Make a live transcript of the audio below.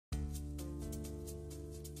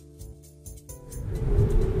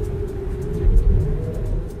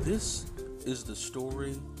is the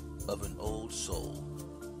story of an old soul,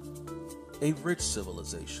 a rich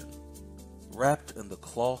civilization, wrapped in the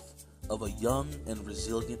cloth of a young and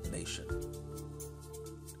resilient nation.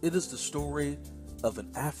 It is the story of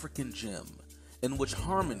an African gem in which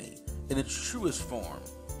harmony in its truest form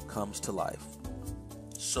comes to life.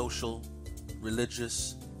 Social,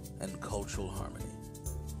 religious, and cultural harmony.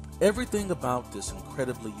 Everything about this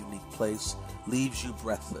incredibly unique place leaves you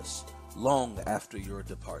breathless long after your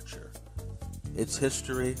departure. Its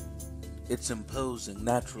history, its imposing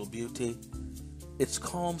natural beauty, its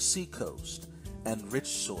calm seacoast and rich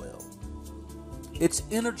soil, its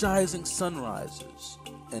energizing sunrises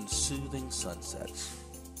and soothing sunsets,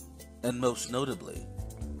 and most notably,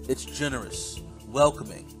 its generous,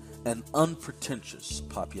 welcoming, and unpretentious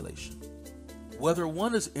population. Whether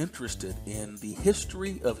one is interested in the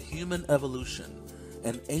history of human evolution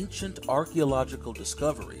and ancient archaeological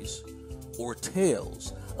discoveries, or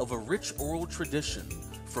tales of a rich oral tradition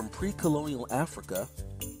from pre-colonial Africa,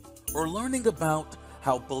 or learning about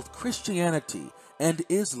how both Christianity and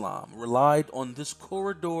Islam relied on this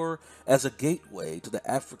corridor as a gateway to the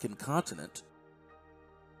African continent,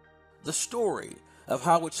 the story of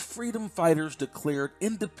how its freedom fighters declared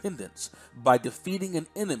independence by defeating an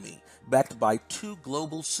enemy backed by two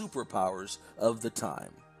global superpowers of the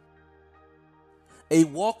time. A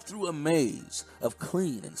walk through a maze of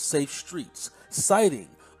clean and safe streets, citing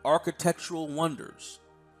architectural wonders.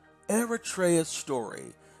 Eritrea's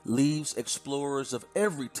story leaves explorers of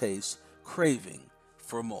every taste craving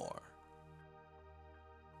for more.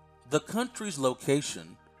 The country's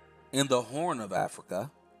location in the Horn of Africa,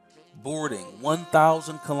 bordering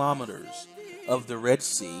 1,000 kilometers of the Red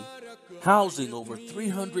Sea, housing over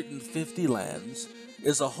 350 lands,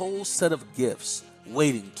 is a whole set of gifts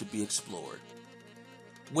waiting to be explored.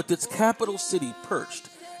 With its capital city perched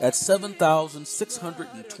at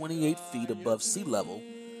 7,628 feet above sea level,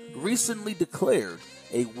 recently declared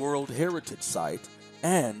a World Heritage Site,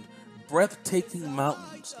 and breathtaking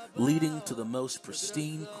mountains leading to the most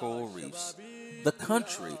pristine coral reefs, the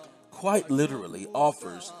country quite literally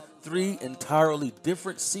offers 3 entirely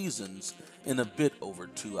different seasons in a bit over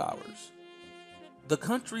 2 hours. The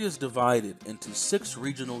country is divided into 6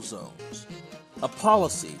 regional zones, a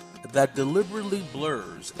policy that deliberately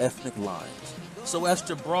blurs ethnic lines so as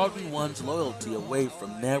to broaden one's loyalty away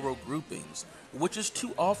from narrow groupings, which is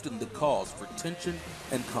too often the cause for tension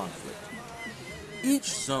and conflict. Each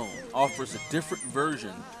zone offers a different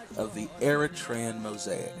version of the Eritrean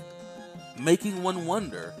mosaic, making one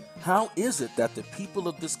wonder, how is it that the people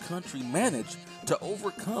of this country manage to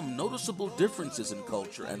overcome noticeable differences in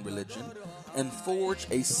culture and religion and forge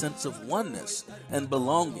a sense of oneness and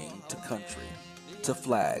belonging to country, to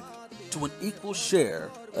flag, to an equal share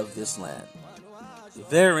of this land?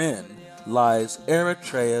 Therein lies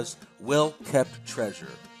Eritrea's well-kept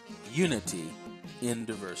treasure, unity in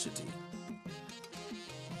diversity.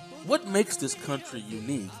 What makes this country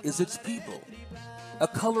unique is its people, a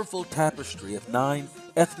colorful tapestry of 9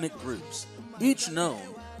 ethnic groups, each known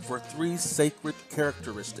for 3 sacred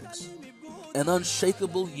characteristics: an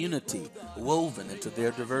unshakable unity woven into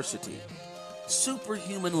their diversity,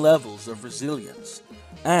 superhuman levels of resilience,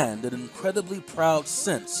 and an incredibly proud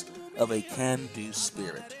sense of a can-do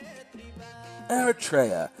spirit.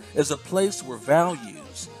 Eritrea is a place where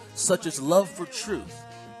values such as love for truth,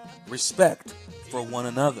 respect for one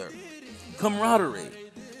another, camaraderie,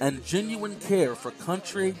 and genuine care for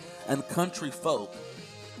country and country folk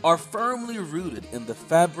are firmly rooted in the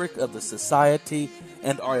fabric of the society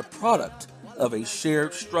and are a product of a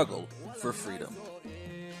shared struggle for freedom.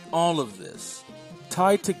 All of this,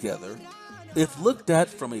 tied together, if looked at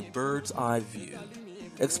from a bird's eye view,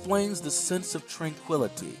 explains the sense of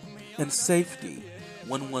tranquility and safety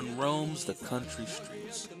when one roams the country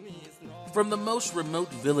streets. From the most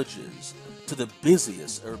remote villages to the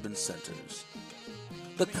busiest urban centers,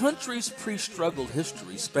 the country's pre-struggle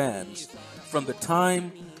history spans from the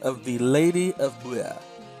time of the Lady of Buea,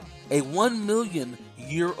 a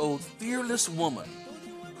 1,000,000-year-old fearless woman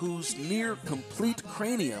whose near-complete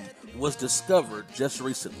cranium was discovered just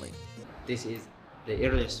recently. This is the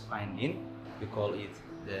earliest finding. We call it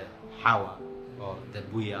the Hawa, or the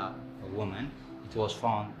Buea woman. It was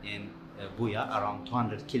found in Buea, around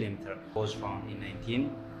 200 kilometers. It was found in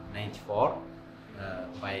 1994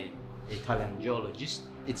 by Italian geologist.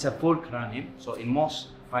 It's a full cranium, so in most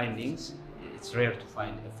findings, it's rare to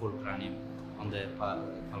find a full cranium on the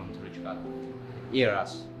paleontological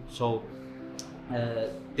eras. So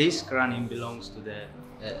this cranium belongs to the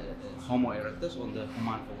Homo erectus, on the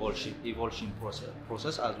human evolution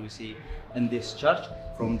process, as we see in this chart,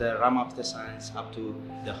 from the Ramapithecines up to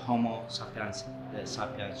the Homo sapiens.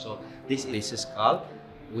 So this is a skull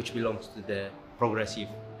which belongs to the progressive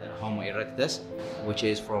Homo erectus, which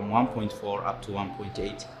is from 1.4 up to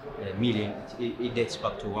 1.8 million. It dates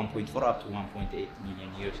back to 1.4 up to 1.8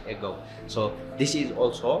 million years ago. So this is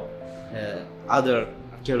also other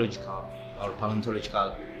archaeological or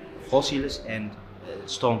paleontological fossils and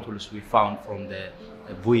stone tools we found from the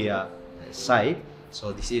Buya site.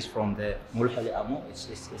 So this is from the Mulhali Amu.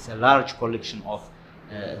 It's a large collection of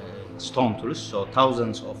stone tools. So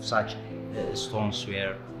thousands of such stones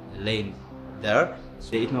were laying there.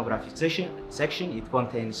 So the ethnographic section, it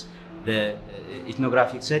contains the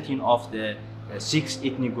ethnographic setting of the 6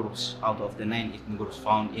 ethnic groups out of the 9 ethnic groups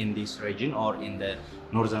found in this region or in the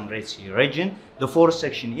northern Red Sea region. The 4th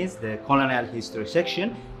section is the colonial history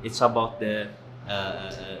section. It's about the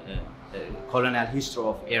colonial history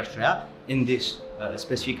of Eritrea in this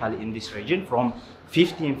specifically in this region from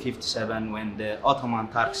 1557, when the Ottoman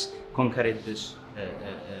Turks conquered this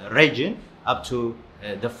region, up to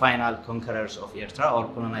the final conquerors of Eritrea or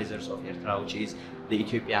colonizers of Eritrea, which is the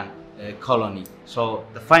Ethiopian colony. So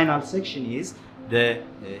the final section is the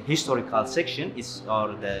historical section,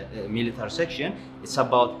 or the military section. It's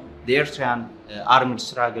about the Eritrean armed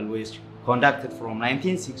struggle, which conducted from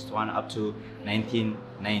 1961 up to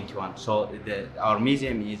 1991. So our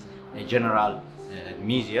museum is a general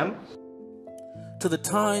museum. To the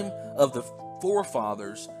time of the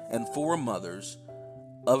forefathers and foremothers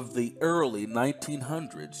of the early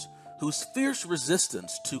 1900s, whose fierce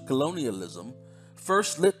resistance to colonialism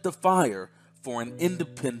first lit the fire for an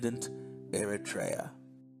independent Eritrea.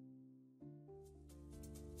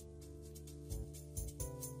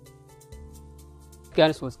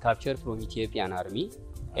 Guns was captured from Ethiopian army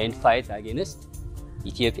and fight against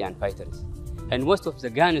Ethiopian fighters. And most of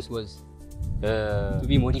the guns was to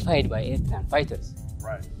be modified by Eritrean fighters.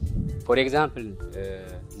 Right. For example,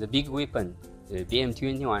 the big weapon,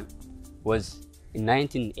 BM-21, was in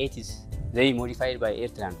 1980s. They modified by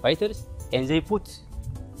Eritrean fighters, and they put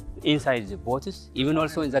inside the boats, even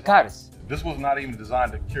also in the cars. This was not even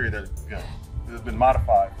designed to carry that gun. It has been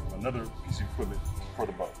modified from another piece of equipment for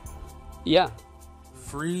the boat. Yeah.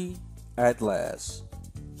 Free at last.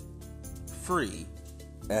 Free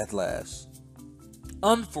at last.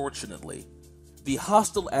 Unfortunately, the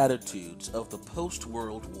hostile attitudes of the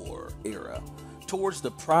post-World War era towards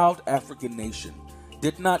the proud African nation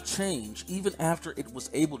did not change even after it was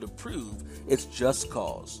able to prove its just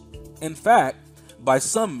cause. In fact, by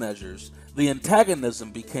some measures, the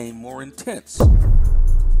antagonism became more intense.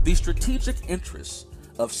 The strategic interests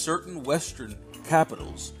of certain Western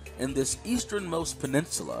capitals in this easternmost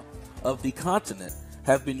peninsula of the continent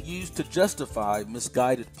have been used to justify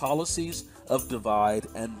misguided policies of divide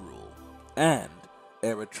and rule. And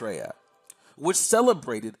Eritrea, which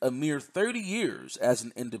celebrated a mere 30 years as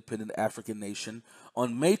an independent African nation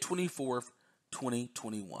on May 24th,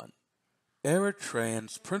 2021.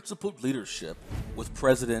 Eritrean's principled leadership, with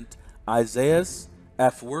President Isaias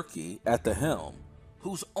Afwerki at the helm,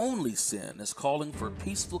 whose only sin is calling for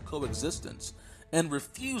peaceful coexistence and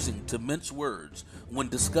refusing to mince words when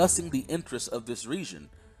discussing the interests of this region,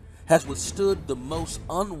 has withstood the most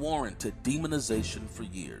unwarranted demonization for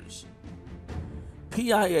years.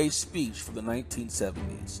 PIA speech for the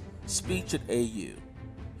 1970s, speech at AU.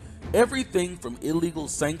 Everything from illegal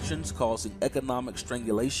sanctions causing economic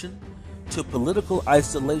strangulation to political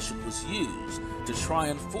isolation was used to try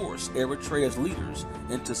and force Eritrea's leaders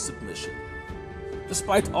into submission.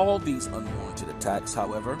 Despite all these unwarranted attacks,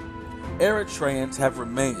 however, Eritreans have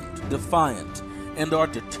remained defiant and are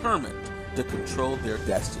determined to control their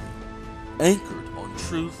destiny, anchored on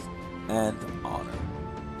truth and honor.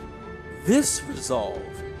 This resolve,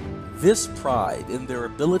 this pride in their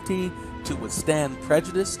ability to withstand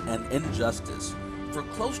prejudice and injustice for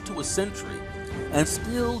close to a century and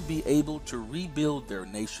still be able to rebuild their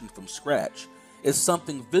nation from scratch is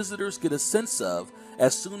something visitors get a sense of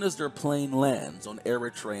as soon as their plane lands on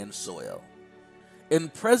Eritrean soil. In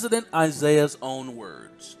President Isaiah's own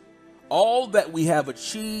words, "All that we have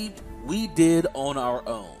achieved, we did on our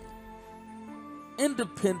own."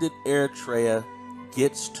 Independent Eritrea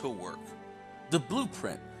gets to work. The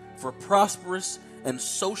blueprint for prosperous and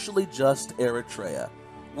socially just Eritrea,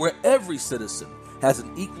 where every citizen has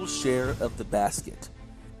an equal share of the basket,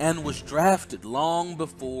 and was drafted long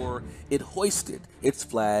before it hoisted its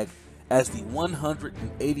flag as the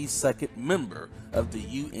 182nd member of the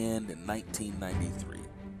UN in 1993.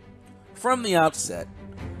 From the outset,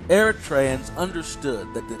 Eritreans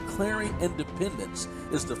understood that declaring independence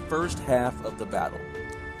is the first half of the battle,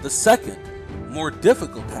 The second, more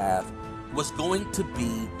difficult path was going to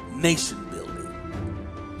be nation building.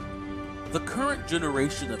 The current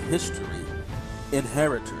generation of history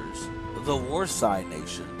inheritors the Warsaw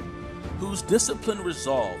nation, whose disciplined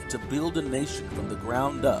resolve to build a nation from the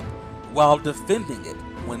ground up while defending it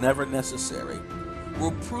whenever necessary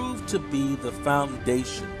will prove to be the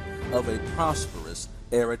foundation of a prosperous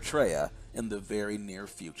Eritrea in the very near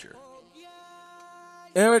future.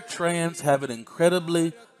 Eritreans have an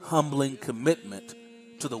incredibly humbling commitment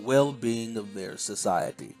to the well-being of their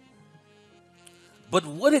society. But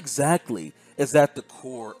what exactly is at the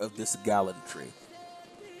core of this gallantry?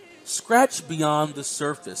 Scratch beyond the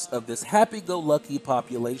surface of this happy-go-lucky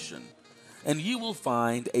population, and you will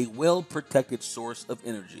find a well-protected source of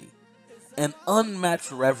energy, an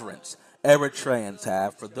unmatched reverence Eritreans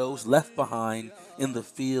have for those left behind in the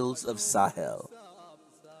fields of Sahel,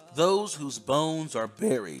 those whose bones are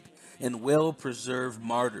buried in well-preserved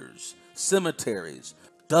martyrs, cemeteries,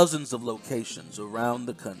 dozens of locations around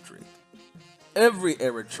the country. Every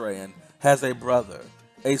Eritrean has a brother,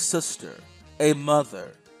 a sister, a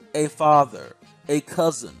mother, a father, a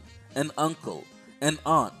cousin, an uncle, an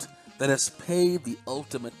aunt that has paid the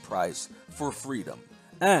ultimate price for freedom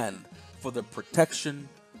and for the protection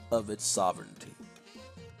of its sovereignty.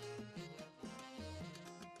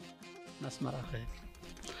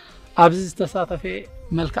 ኣብዚ ዝተሳተፈ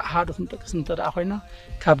መልክዕ ሓደ ክንጠቅስ እንተደኣ ኮይና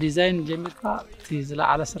ካብ ዲዛይን ጀሚርካ እቲ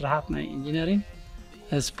ዝለዓለ ስራሓት ናይ ኢንጂነሪንግ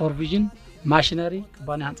ሱፐርቪዥን ማሽነሪ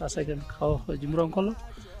ክባንያ ህንፃ ሰገን ክጅምሮ እንከሎ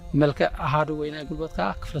መልክዕ ኣሃዱ ወይ ናይ ጉልበት ከዓ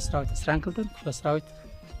ክፍለ ሰራዊት 22 ክፍለ ሰራዊት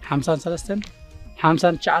 53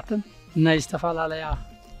 59 ናይ ዝተፈላለዩ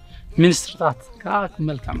ሚኒስትርታት ከዓ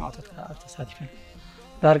መልክዕ ማውጣት ከዓ ተሳቲፈን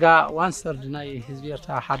ዳርጋ ዋን ሰርድ ናይ ህዝቢ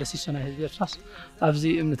ኤርትራ ሓደ ሲሶ ናይ ህዝቢ ኤርትራስ ኣብዚ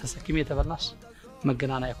እምነ ተሰኪመ የተበላሽ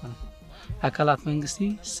መገናና ይኮነ አካላት መንግስቲ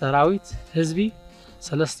ሰራዊት ህዝቢ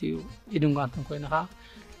ሰለስቲዩ ኢድንጓንተን ኮይነኻ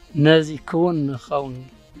ነዚ ክውን ኸውን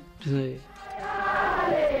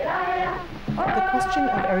The question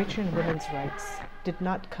of Eritrean women's rights did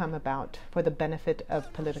not come about for the benefit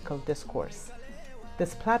of political discourse.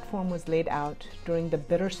 This platform was laid out during the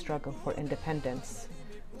bitter struggle for independence.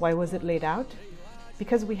 Why was it laid out?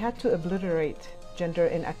 Because we had to obliterate gender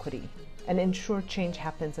inequity and ensure change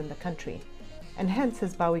happens in the country. And hence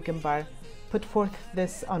his Bawi Gimbar put forth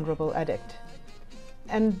this honorable edict.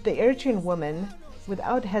 And the Eritrean woman,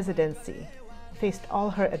 without hesitancy, faced all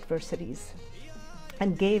her adversities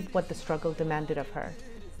and gave what the struggle demanded of her.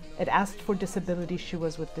 It asked for disability, she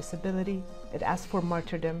was with disability. It asked for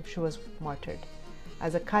martyrdom, she was martyred.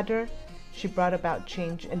 As a cadre, she brought about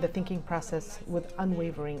change in the thinking process with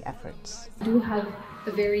unwavering efforts. I do have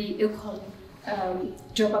a very equal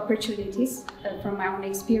job opportunities from my own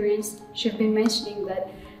experience. She's been mentioning that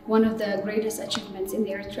one of the greatest achievements in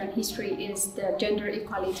the Eritrean history is the gender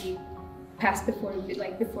equality passed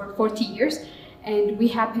before 40 years. And we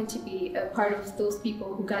happen to be a part of those people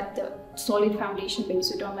who got the solid foundation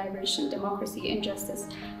based on liberation, democracy, and justice.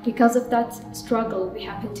 Because of that struggle, we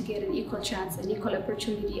happen to get an equal chance, an equal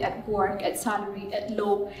opportunity at work, at salary, at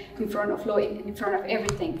law, in front of law, in front of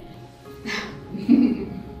everything.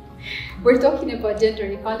 We're talking about gender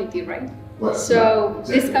equality, right? Well, so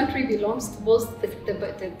exactly. This country belongs to both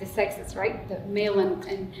the sexes, right? The male and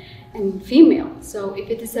female. So if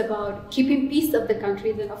it is about keeping peace of the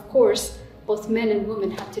country, then of course, both men and women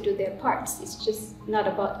have to do their parts. It's just not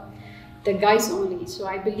about the guys only. So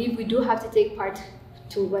I believe we do have to take part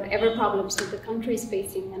to whatever problems that the country is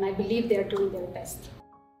facing, and I believe they are doing their best.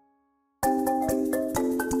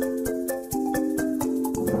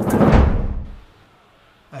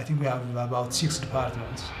 I think we have about 6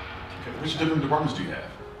 departments. Okay, which different departments do you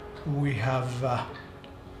have? We have the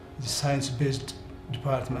science-based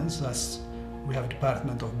departments. We have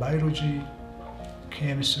Department of Biology,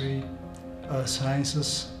 Chemistry,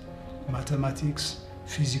 Sciences, Mathematics,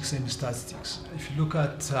 Physics, and Statistics. If you look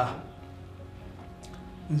at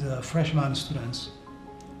the freshman students,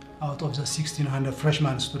 out of the 1,600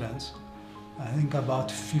 freshman students, I think about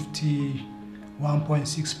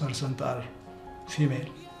 51.6% are female.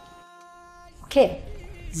 Okay,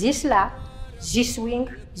 this lab, this wing,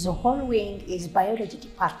 the whole wing is biology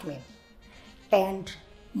department. And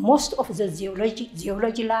most of the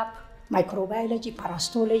zoology lab, microbiology,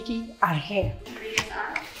 parasitology are here. Ingredients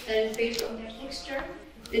are, and based on their texture,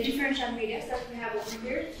 the differential ingredients that we have over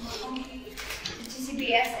here, only the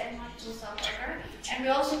TCBS and maltose powder, and we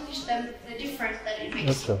also teach them the difference that it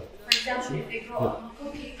makes. For example, if they grow up on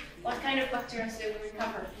cookie, what kind of bacteria they will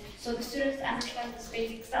recover. So the students understand this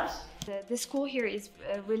basic stuff. The school here is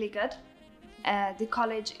really good. The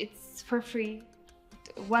college, it's for free.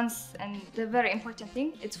 And the very important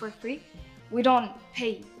thing, it's for free. we don't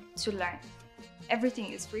pay to learn.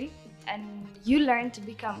 Everything is free, and you learn to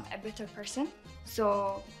become a better person.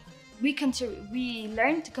 So we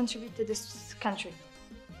learn to contribute to this country,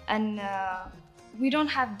 and we don't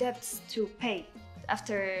have debts to pay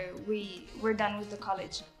after we're done with the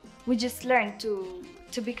college. We just learn to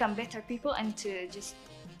become better people and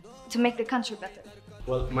to make the country better.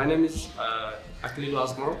 Well, my name is Aklilu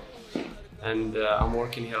Asmaro, and I'm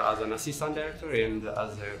working here as an assistant director and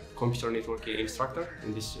as a computer networking instructor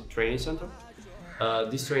in this training center.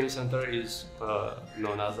 This training center is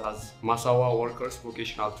known as Masawa Workers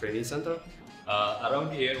Vocational Training Center.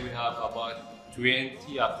 Around here we have about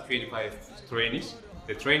 20 up to 25 trainees.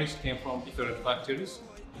 The trainees came from different factories.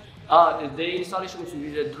 The installation with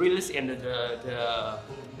the drills and the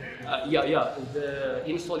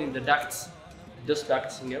installing the ducts, those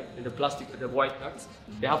ducts here, in the plastic, the white ducts.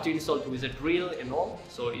 They have to install it with a drill and all.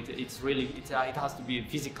 So it has to be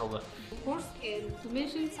physical. Of course, and to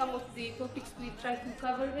mention some of the topics we try to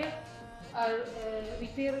cover there are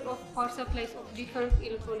repair of power supplies of different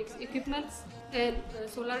electronics equipments, and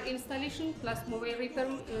solar installation plus mobile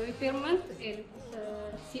repairment, and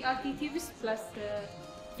CRT TVs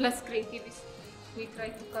plus screen TVs. We try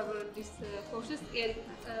to cover these courses, and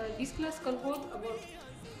this class can hold about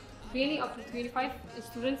 20 up to 25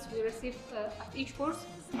 students we receive at each course.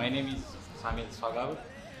 My name is Samil Swagav,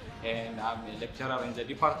 and I'm a lecturer in the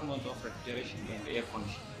Department of Refrigeration and Air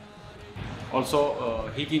Conditioning. Also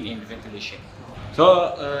heating and ventilation.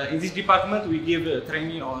 So in this department we give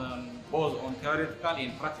training on both on theoretical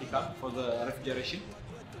and practical for the refrigeration.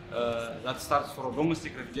 That starts from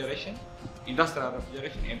domestic refrigeration, industrial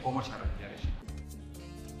refrigeration, and commercial refrigeration.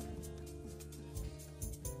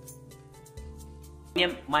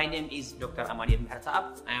 My name is Dr. Amanir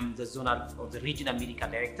Mehertaab. I am the zonal or the regional medical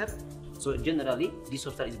director. So generally, this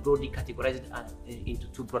hospital is broadly categorized into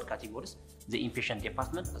two broad categories: the inpatient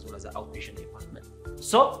department as well as the outpatient department.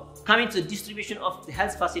 So coming to the distribution of the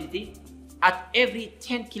health facility, at every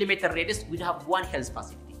 10-kilometer radius, we have one health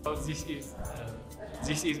facility. So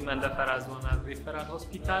this is Mandafara Zonal Referral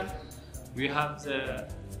Hospital. We have the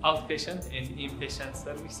outpatient and inpatient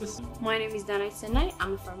services. My name is Danai Senai.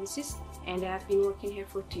 I'm a pharmacist and I have been working here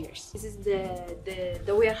for 2 years. This is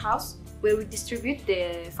the warehouse where we distribute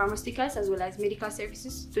the pharmaceuticals as well as medical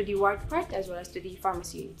services to the ward part as well as to the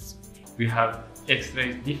pharmacy units. We have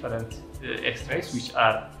X-rays, different X-rays, which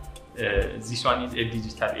are this one is a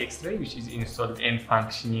digital X-ray which is installed and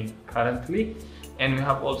functioning currently, and we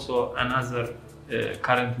have also another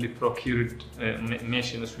currently procured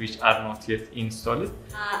machines which are not yet installed.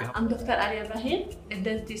 I'm Dr. Alia Ibrahim, a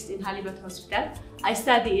dentist in Halibat Hospital. I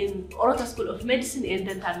study in Orota School of Medicine and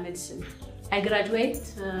Dental Medicine. I graduate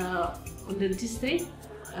on dentistry,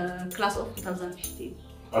 class of 2015.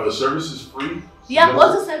 Are the services free? Yeah,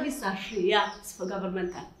 all the services are free. Yeah, it's for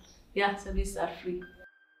governmental. Yeah, services are free.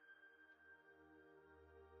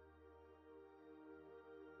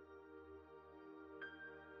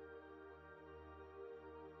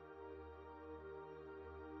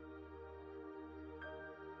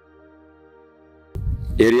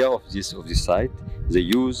 Area of this site, they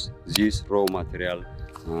use this raw material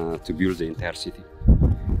to build the entire city.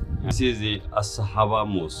 This is the As-Sahaba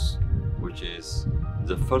Mosque, which is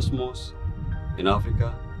the first mosque in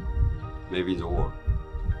Africa, maybe in the world.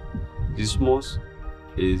 This mosque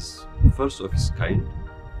is first of its kind,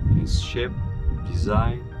 in its shape,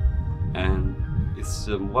 design, and it's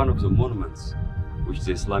one of the monuments which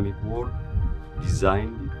the Islamic world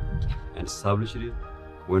designed and established it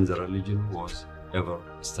when the religion was ever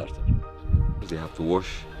started. They have to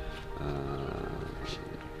wash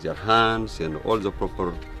their hands and all the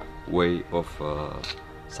proper way of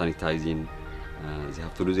sanitizing. They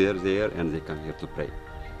have to do there and they come here to pray.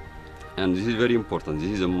 And this is very important.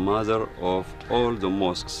 This is the mother of all the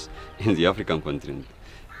mosques in the African continent.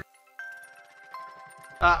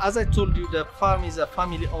 As I told you, the farm is a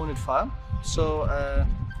family-owned farm. So,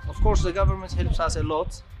 of course, the government helps us a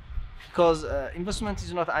lot because investment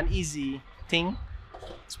is not an easy thing,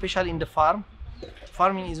 especially in the farm.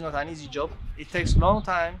 Farming is not an easy job. It takes a long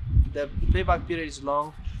time. The payback period is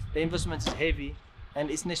long. The investment is heavy,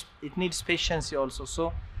 and it needs patience also.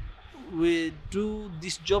 So we do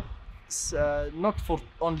this job not for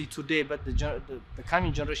only today, but the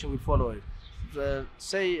coming generation will follow it.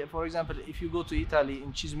 Say, for example, if you go to Italy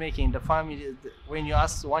in cheese making, the family, when you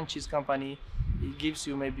ask one cheese company, it gives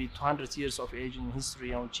you maybe 200 years of age in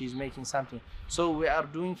history on cheese making something. So we are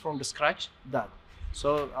doing from the scratch that.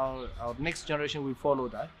 So our next generation will follow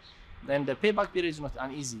that. Then the payback period is not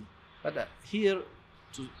uneasy. But here,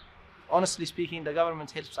 honestly speaking, the government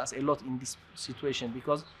helps us a lot in this situation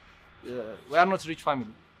because we are not rich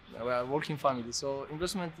family. We are working family, so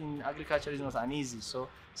investment in agriculture is not an easy. So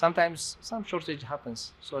sometimes some shortage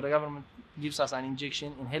happens. So the government gives us an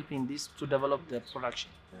injection in helping this to develop the production.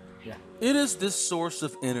 Yeah. It is this source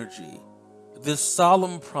of energy, this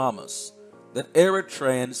solemn promise that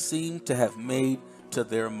Eritreans seem to have made to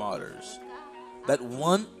their martyrs, that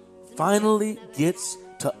one finally gets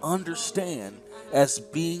to understand as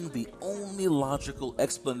being the only logical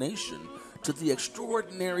explanation to the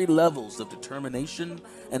extraordinary levels of determination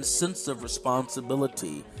and sense of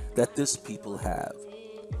responsibility that this people have.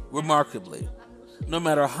 Remarkably, no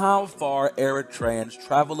matter how far Eritreans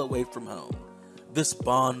travel away from home, this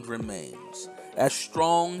bond remains as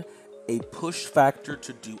strong a push factor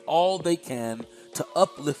to do all they can to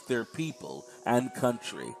uplift their people and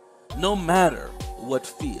country, no matter what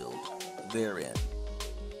field they're in.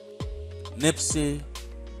 Nipsey,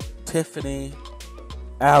 Tiffany,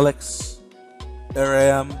 Alex,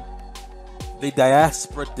 Aram, the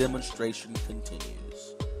diaspora demonstration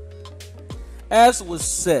continues. As was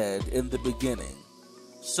said in the beginning,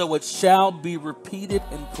 so it shall be repeated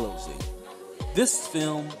in closing. This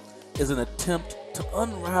film is an attempt to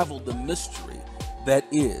unravel the mystery that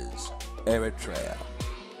is Eritrea.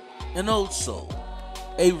 An old soul,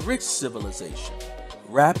 a rich civilization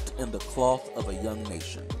wrapped in the cloth of a young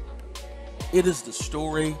nation. It is the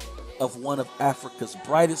story of one of Africa's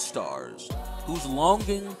brightest stars, whose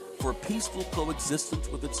longing for peaceful coexistence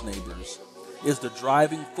with its neighbors is the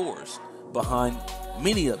driving force behind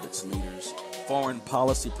many of its leaders' foreign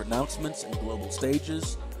policy pronouncements and global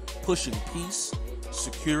stages, pushing peace,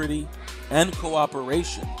 security, and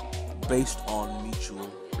cooperation based on mutual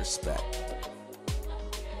respect.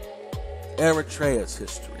 Eritrea's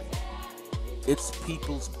history, its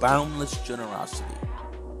people's boundless generosity,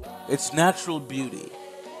 its natural beauty,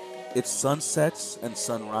 its sunsets and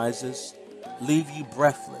sunrises leave you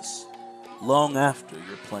breathless long after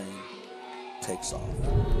your plane takes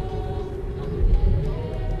off.